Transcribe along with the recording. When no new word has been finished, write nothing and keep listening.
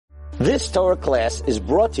This Torah class is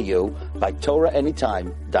brought to you by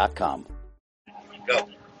TorahAnytime.com. Go.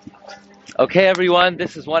 Okay, everyone,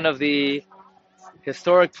 this is one of the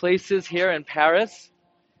historic places here in Paris.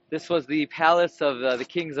 This was the palace of the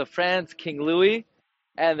kings of France, King Louis,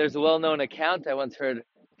 and there's a well-known account I once heard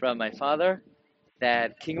from my father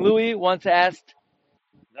that King Louis once asked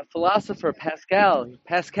the philosopher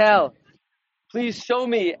Pascal, please show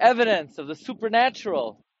me evidence of the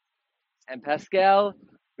supernatural. And Pascal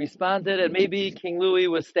responded, and maybe King Louis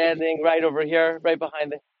was standing right over here, right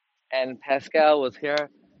behind it, and Pascal was here.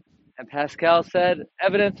 And Pascal said,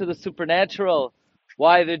 evidence of the supernatural.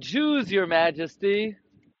 Why the Jews, Your Majesty?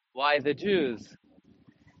 Why the Jews?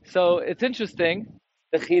 So it's interesting.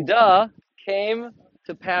 The Chida came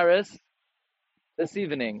to Paris this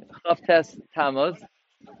evening, Chavtes Tammuz,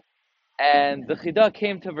 and the Chida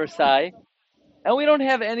came to Versailles. And we don't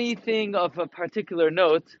have anything of a particular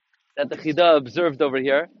note that the Chida observed over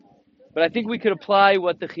here, but I think we could apply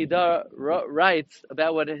what the Chida writes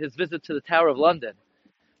about his visit to the Tower of London.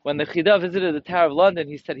 When the Chida visited the Tower of London,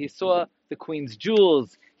 he said he saw the Queen's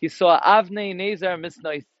jewels, he saw Avnei Nezar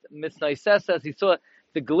Misnaisesas, he saw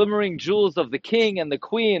the glimmering jewels of the King and the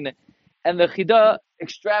Queen, and the Chida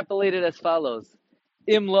extrapolated as follows: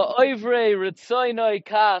 Im la'oivre ritzoynoi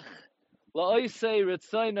kach, la'oisei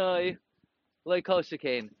ritzoynoi lo'kol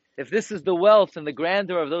shekain. If this is the wealth and the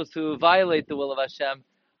grandeur of those who violate the will of Hashem,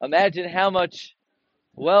 imagine how much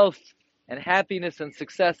wealth and happiness and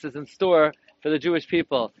success is in store for the Jewish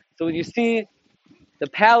people. So when you see the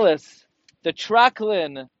palace, the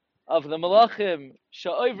traklin of the Malachim,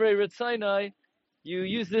 Sha'oivre Ritzaynai, you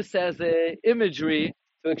use this as an imagery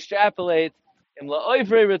to extrapolate Im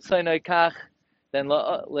la'oivre Ritzaynai kach, then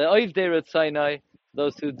la'oivde Ritzaynai,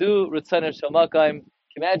 those who do Ritzaynai Shalmakayim.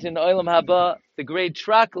 Imagine Olam Haba, the great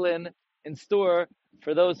traklin in store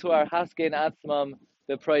for those who are Haskein Atzmam,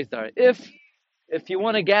 the Proizdar. If you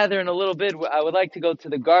want to gather in a little bit, I would like to go to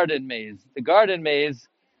the garden maze. The garden maze,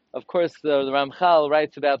 of course, the Ramchal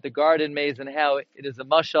writes about the garden maze and how it is a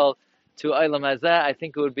mashal to Olam Hazeh. I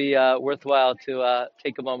think it would be worthwhile to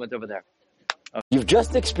take a moment over there. Okay. You've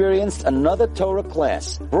just experienced another Torah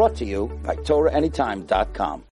class brought to you by TorahAnytime.com.